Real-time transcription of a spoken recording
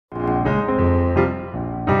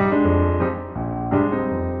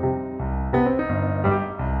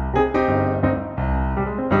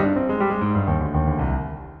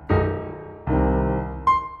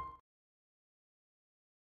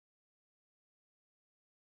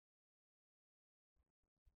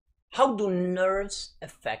How do nerves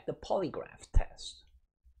affect the polygraph test?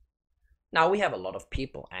 Now, we have a lot of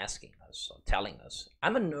people asking us or telling us,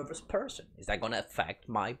 I'm a nervous person. Is that going to affect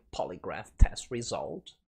my polygraph test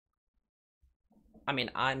result? I mean,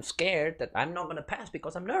 I'm scared that I'm not going to pass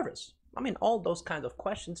because I'm nervous. I mean, all those kinds of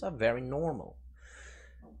questions are very normal.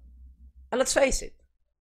 And let's face it,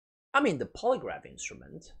 I mean, the polygraph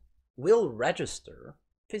instrument will register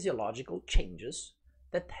physiological changes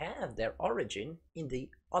that have their origin in the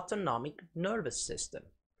autonomic nervous system.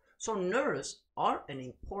 So nerves are an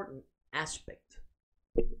important aspect.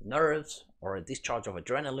 Nerves or a discharge of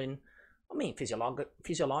adrenaline, I mean,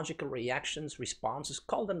 physiological reactions, responses,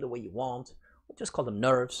 call them the way you want, or just call them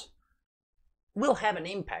nerves, will have an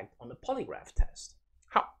impact on the polygraph test.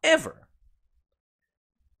 However,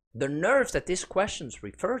 the nerves that these questions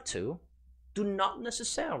refer to do not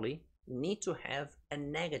necessarily need to have a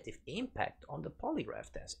negative impact on the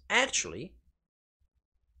polygraph test. Actually,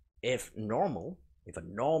 if a normal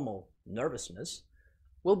nervousness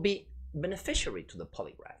will be beneficiary to the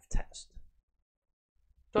polygraph test.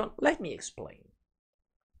 So let me explain.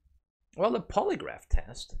 Well, the polygraph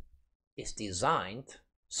test is designed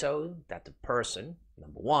so that the person,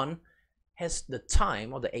 number one, has the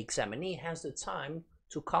time, or the examinee has the time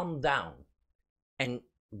to calm down and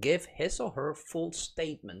give his or her full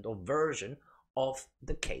statement or version of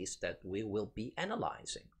the case that we will be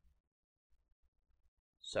analyzing.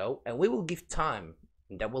 So, and we will give time,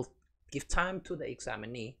 that will give time to the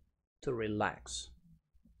examinee to relax,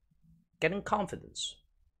 get in confidence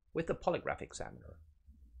with the polygraph examiner,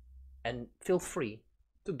 and feel free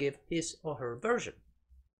to give his or her version.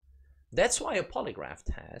 That's why a polygraph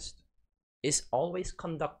test is always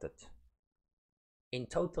conducted in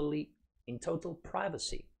total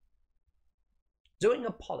privacy. During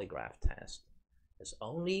a polygraph test, there's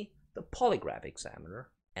only the polygraph examiner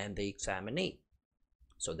and the examinee,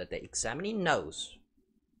 so that the examinee knows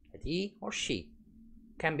that he or she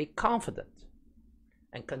can be confident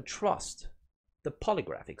and can trust the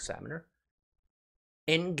polygraph examiner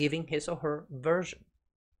in giving his or her version.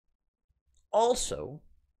 Also,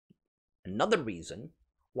 another reason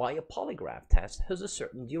why a polygraph test has a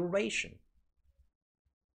certain duration.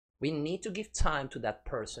 We need to give time to that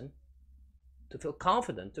person to feel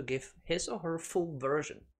confident to give his or her full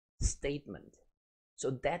version, statement.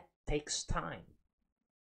 So that takes time.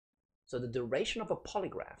 So the duration of a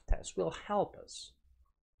polygraph test will help us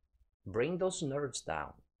bring those nerves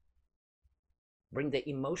down, bring the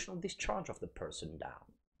emotional discharge of the person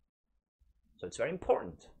down. So it's very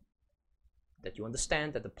important that you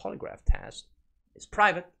understand that the polygraph test is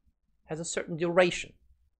private, has a certain duration,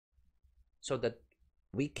 so that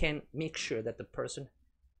we can make sure that the person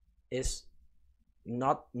is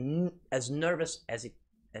not as nervous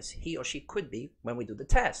as he or she could be when we do the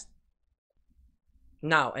test.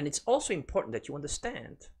 Now, and it's also important that you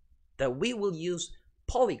understand that we will use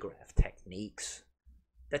polygraph techniques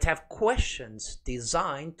that have questions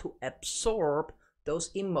designed to absorb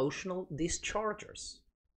those emotional dischargers.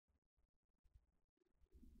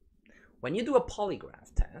 When you do a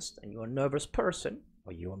polygraph test and you're a nervous person,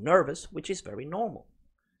 or you're nervous, which is very normal,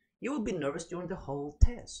 you will be nervous during the whole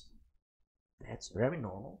test. That's very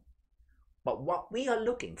normal. But what we are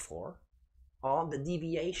looking for are the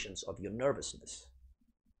deviations of your nervousness.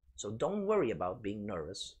 So don't worry about being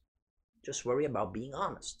nervous. Just worry about being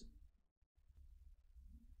honest.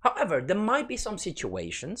 However, there might be some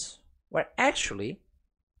situations where actually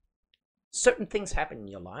certain things happen in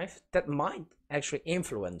your life that might actually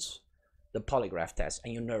influence the polygraph test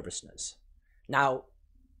and your nervousness. Now,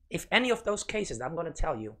 if any of those cases that I'm going to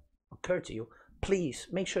tell you occur to you, please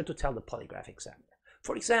make sure to tell the polygraph examiner.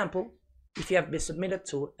 For example, if you have been submitted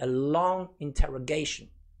to a long interrogation.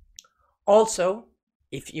 Also,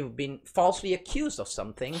 if you've been falsely accused of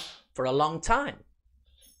something for a long time.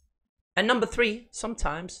 And number three,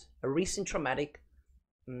 sometimes a recent traumatic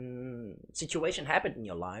situation happened in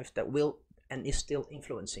your life that will and is still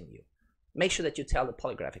influencing you. Make sure that you tell the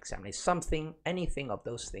polygraph examiner if something, anything of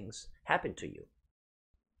those things happened to you.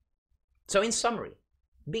 So in summary,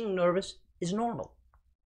 being nervous is normal.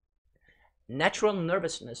 Natural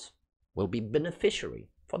nervousness will be beneficiary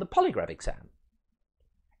for the polygraph exam.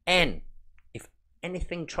 And if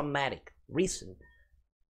anything traumatic, recent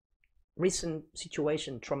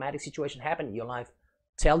traumatic situation happened in your life,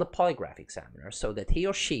 tell the polygraph examiner so that he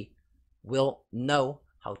or she will know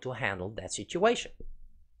how to handle that situation.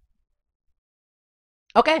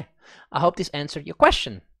 Okay, I hope this answered your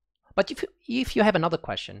question. But if you have another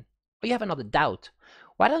question or you have another doubt,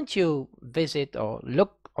 why don't you visit or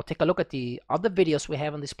take a look at the other videos we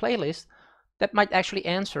have on this playlist that might actually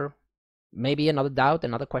answer maybe another doubt,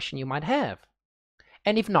 another question you might have.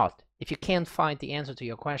 And if not, if you can't find the answer to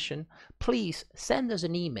your question, please send us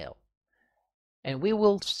an email and we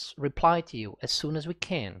will reply to you as soon as we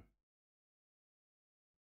can.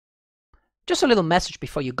 Just a little message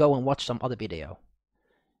before you go and watch some other video.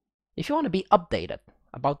 If you want to be updated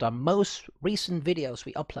about our most recent videos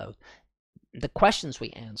we upload, the questions we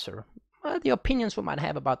answer, the opinions we might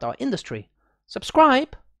have about our industry,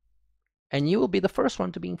 subscribe and you will be the first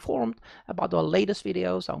one to be informed about our latest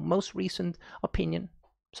videos, our most recent opinion.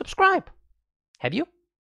 Subscribe. Have you?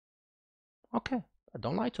 Okay.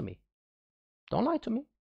 Don't lie to me. Don't lie to me.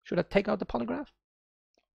 Should I take out the polygraph?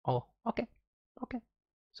 Oh, okay. Okay.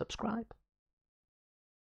 Subscribe.